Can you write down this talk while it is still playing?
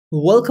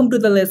Welcome to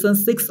the lesson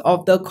 6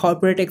 of the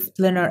Corporate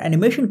Explainer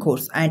animation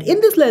course, and in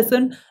this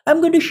lesson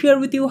I'm going to share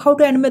with you how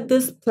to animate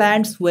this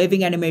plants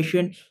waving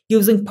animation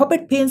using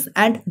puppet pins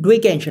and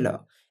Duik.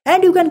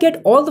 And you can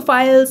get all the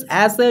files,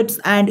 assets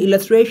and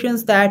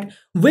illustrations that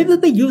we will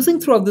be using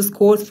throughout this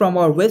course from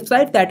our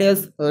website that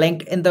is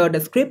linked in the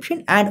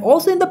description and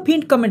also in the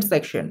pinned comment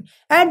section.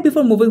 And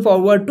before moving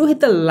forward, do hit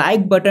the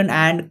like button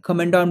and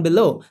comment down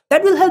below.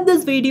 That will help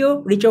this video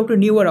reach out to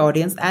newer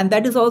audience, and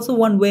that is also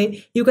one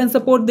way you can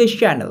support this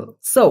channel.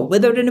 So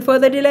without any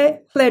further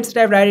delay, let's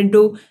dive right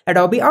into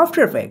Adobe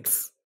After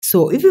Effects.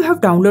 So if you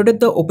have downloaded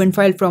the open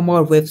file from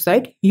our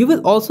website, you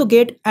will also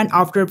get an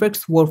After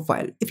Effects Word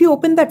file. If you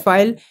open that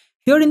file,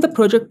 here in the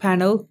project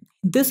panel,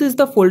 this is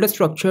the folder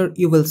structure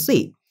you will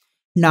see.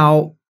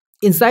 Now,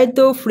 inside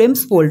the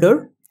frames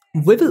folder,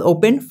 we will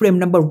open frame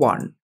number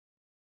 1.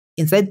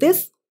 Inside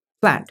this,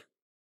 plant.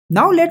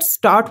 Now let's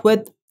start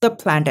with the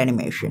plant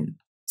animation.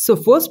 So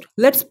first,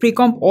 let's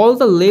pre-comp all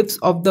the leaves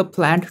of the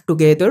plant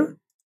together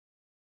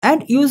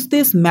and use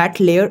this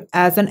matte layer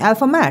as an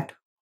alpha matte.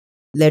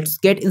 Let's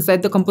get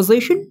inside the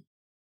composition.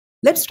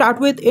 Let's start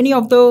with any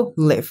of the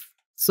leaf.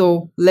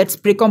 So let's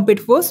pre-comp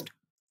it first.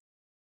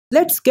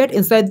 Let's get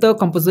inside the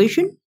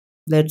composition.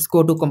 Let's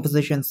go to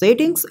composition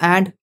settings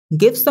and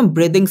give some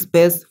breathing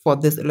space for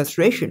this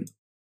illustration.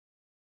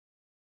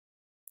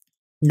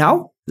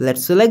 Now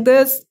let's select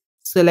this,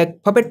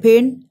 select puppet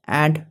pin,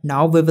 and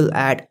now we will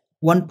add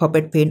one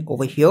puppet pin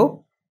over here,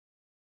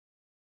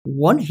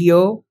 one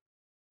here,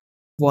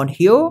 one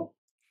here,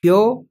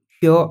 here,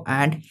 here,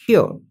 and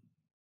here.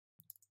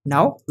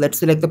 Now let's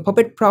select the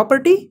puppet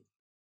property,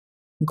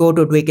 go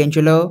to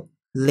Duik,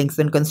 links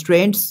and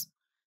constraints,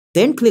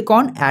 then click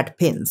on add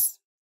pins.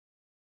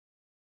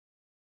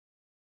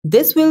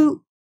 This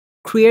will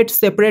create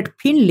separate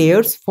pin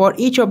layers for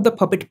each of the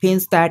puppet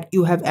pins that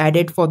you have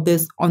added for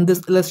this on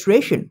this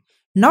illustration.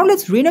 Now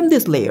let's rename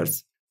these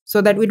layers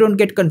so that we don't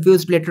get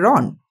confused later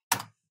on.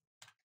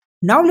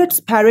 Now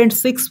let's parent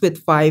 6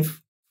 with 5,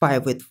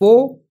 5 with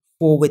 4,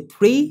 4 with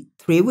 3,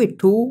 3 with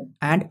 2,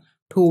 and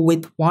 2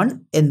 with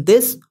 1 in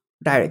this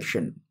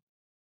direction.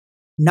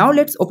 Now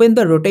let's open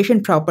the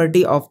rotation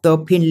property of the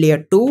pin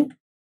layer 2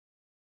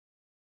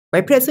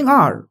 by pressing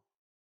R.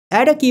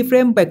 Add a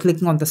keyframe by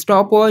clicking on the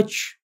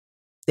stopwatch,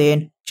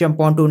 then jump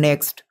on to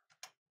next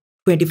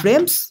 20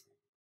 frames.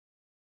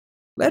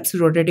 Let's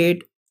rotate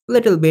it a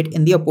little bit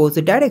in the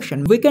opposite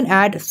direction. We can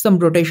add some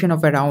rotation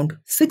of around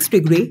 6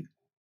 degrees.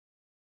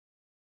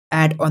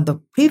 And on the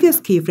previous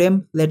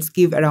keyframe, let's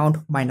give around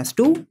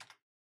 -2.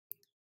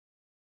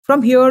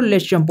 From here,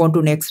 let's jump on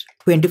to next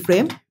 20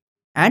 frame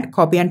and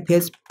copy and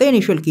paste the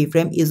initial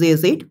keyframe. Easy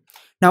as it.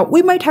 Now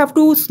we might have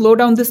to slow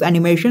down this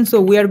animation, so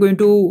we are going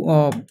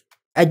to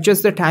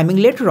adjust the timing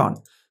later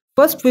on.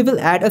 First, we will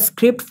add a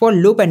script for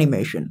loop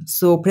animation.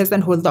 So press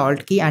and hold the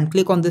Alt key and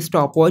click on the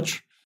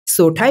stopwatch.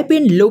 So type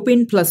in loop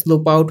in plus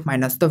loop out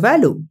minus the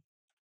value.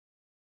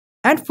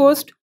 And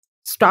first,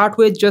 start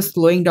with just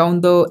slowing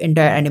down the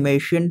entire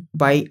animation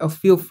by a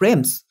few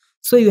frames.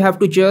 So you have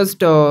to just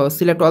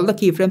select all the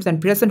keyframes and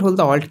press and hold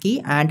the Alt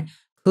key and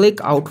click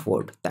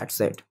outward.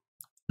 That's it.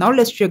 Now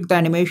let's check the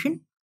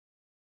animation.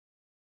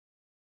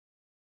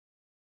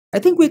 I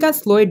think we can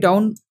slow it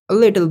down a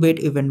little bit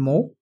even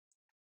more.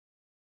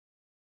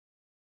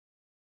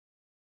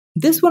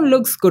 This one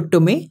looks good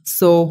to me.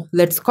 So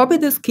let's copy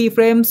these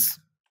keyframes.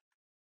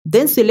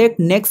 Then select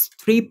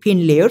next 3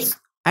 pin layers.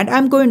 And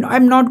I'm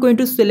not going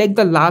to select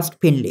the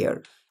last pin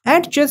layer.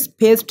 And just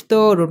paste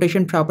the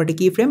rotation property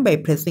keyframe by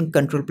pressing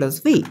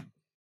Ctrl+V.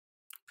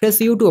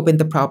 Press U to open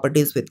the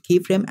properties with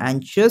keyframe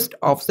and just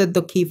offset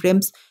the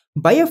keyframes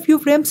by a few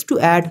frames to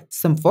add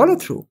some follow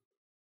through.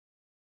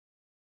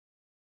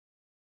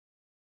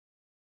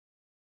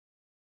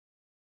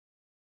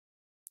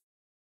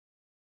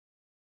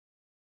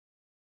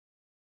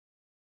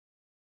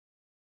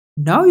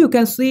 Now you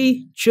can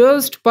see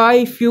just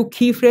by few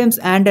keyframes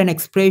and an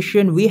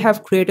expression, we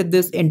have created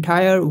this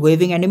entire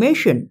waving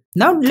animation.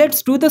 Now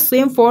let's do the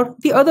same for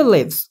the other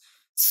leaves.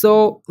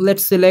 So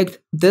let's select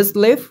this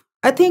leaf.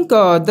 I think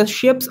the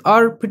shapes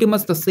are pretty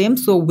much the same,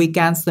 so we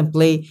can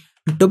simply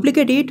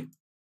duplicate it.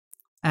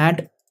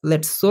 And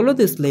let's solo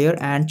this layer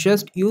and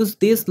just use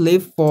this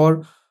leaf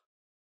for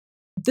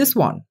this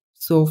one.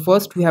 So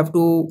first we have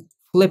to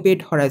flip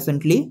it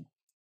horizontally,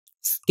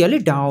 scale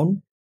it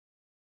down,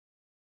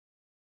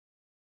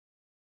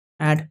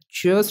 and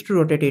just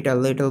rotate it a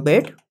little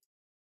bit.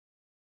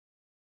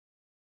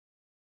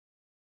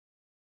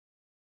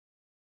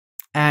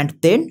 And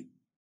then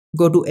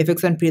go to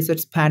Effects and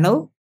Presets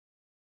panel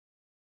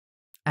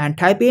and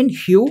type in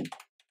Hue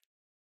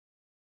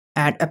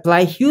and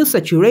apply Hue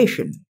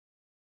Saturation.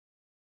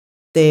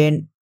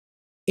 Then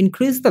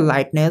increase the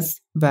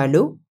lightness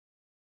value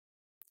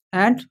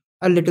and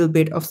a little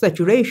bit of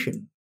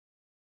saturation.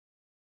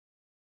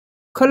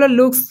 Color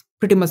looks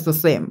pretty much the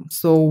same,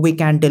 so we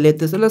can delete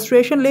this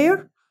illustration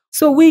layer.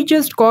 So we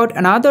just got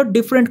another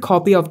different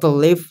copy of the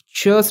leaf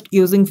just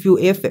using few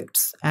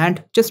effects,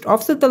 and just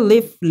offset the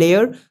leaf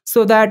layer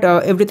so that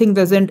everything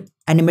doesn't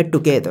animate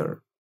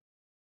together.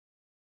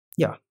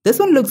 Yeah, this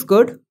one looks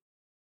good.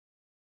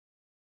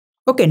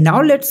 Okay,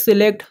 now let's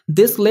select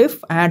this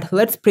leaf and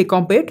let's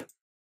pre-comp it.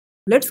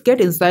 Let's get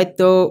inside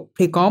the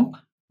pre-comp.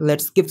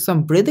 Let's give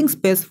some breathing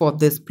space for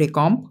this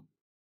pre-comp.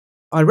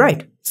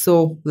 Alright,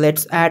 so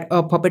let's add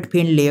a puppet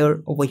pin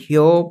layer over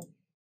here.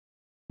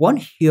 One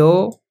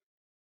here,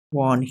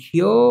 one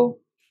here,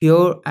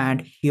 here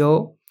and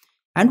here,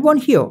 and one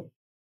here.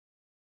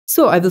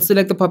 So I will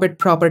select the puppet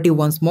property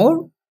once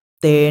more.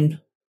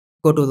 Then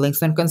go to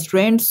links and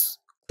constraints.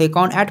 Click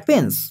on add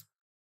pins.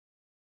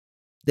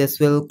 This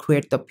will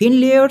create the pin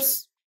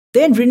layers.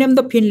 Then rename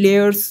the pin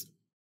layers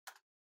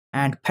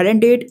and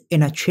parent it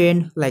in a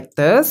chain like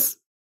this.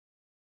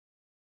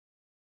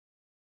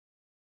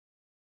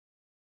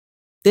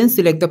 Then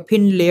select the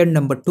pin layer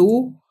number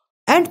 2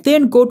 and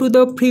then go to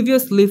the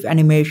previous leaf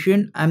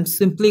animation. I'm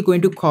simply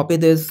going to copy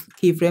these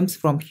keyframes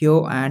from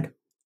here and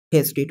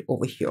paste it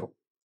over here.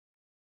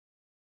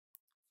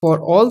 For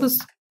all the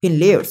pin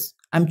layers,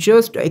 I'm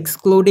just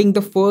excluding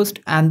the first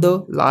and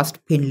the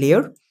last pin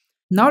layer.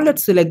 Now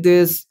let's select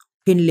these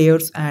pin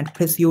layers and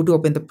press U to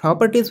open the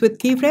properties with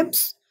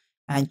keyframes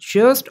and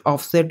just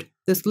offset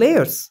these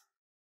layers.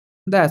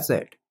 That's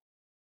it.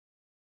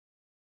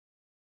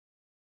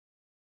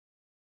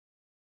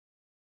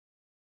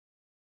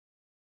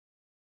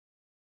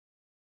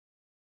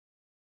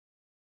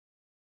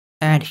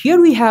 And here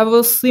we have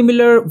a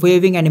similar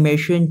waving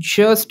animation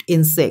just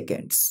in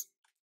seconds.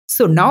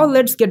 So now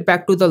let's get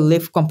back to the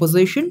leaf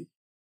composition.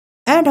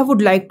 And I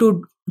would like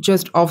to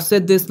just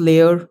offset this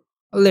layer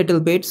a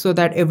little bit so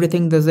that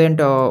everything doesn't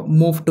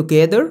move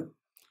together.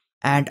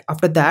 And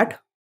after that,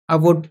 I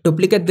would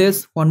duplicate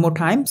this one more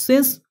time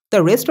since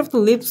the rest of the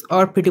leaves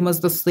are pretty much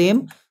the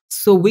same.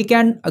 So we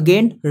can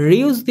again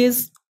reuse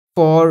this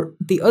for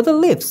the other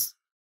leaves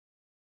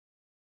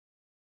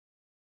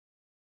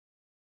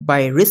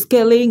by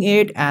rescaling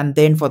it, and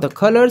then for the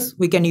colors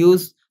we can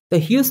use the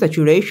hue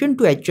saturation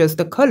to adjust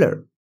the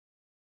color.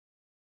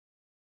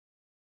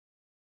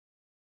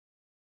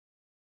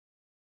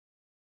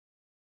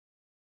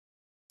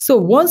 So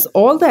once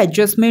all the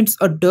adjustments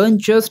are done,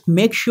 just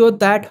make sure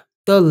that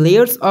the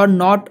layers are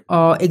not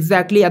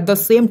exactly at the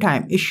same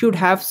time. It should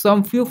have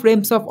some few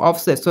frames of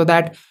offset so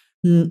that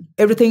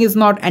everything is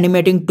not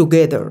animating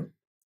together.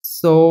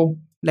 So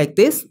like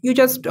this, you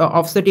just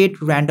offset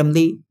it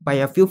randomly by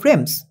a few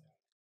frames.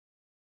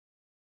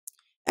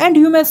 And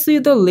you may see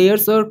the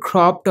layers are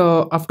cropped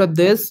after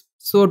this.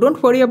 So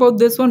don't worry about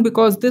this one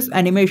because this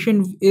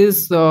animation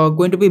is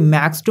going to be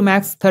max to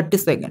max 30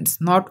 seconds,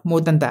 not more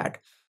than that.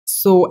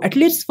 So at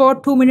least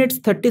for 2 minutes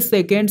 30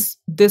 seconds,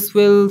 this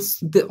will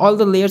all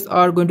the layers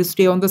are going to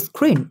stay on the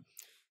screen.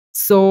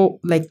 So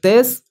like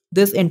this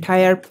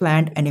entire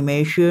plant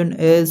animation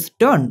is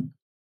done.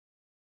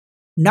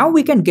 Now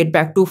we can get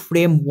back to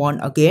frame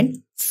 1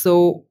 again.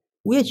 So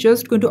we are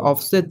just going to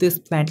offset this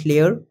plant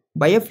layer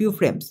by a few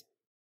frames.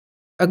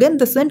 Again,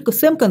 the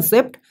same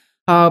concept.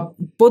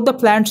 Both the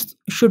plants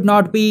should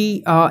not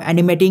be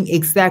animating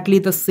exactly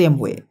the same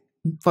way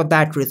for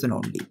that reason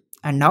only.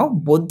 And now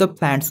both the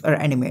plants are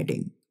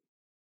animating.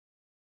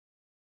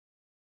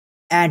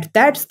 And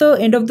that's the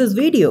end of this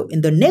video.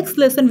 In the next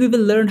lesson, we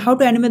will learn how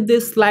to animate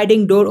this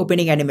sliding door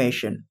opening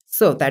animation.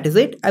 So that is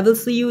it. I will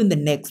see you in the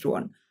next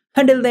one.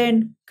 Until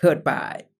then, goodbye.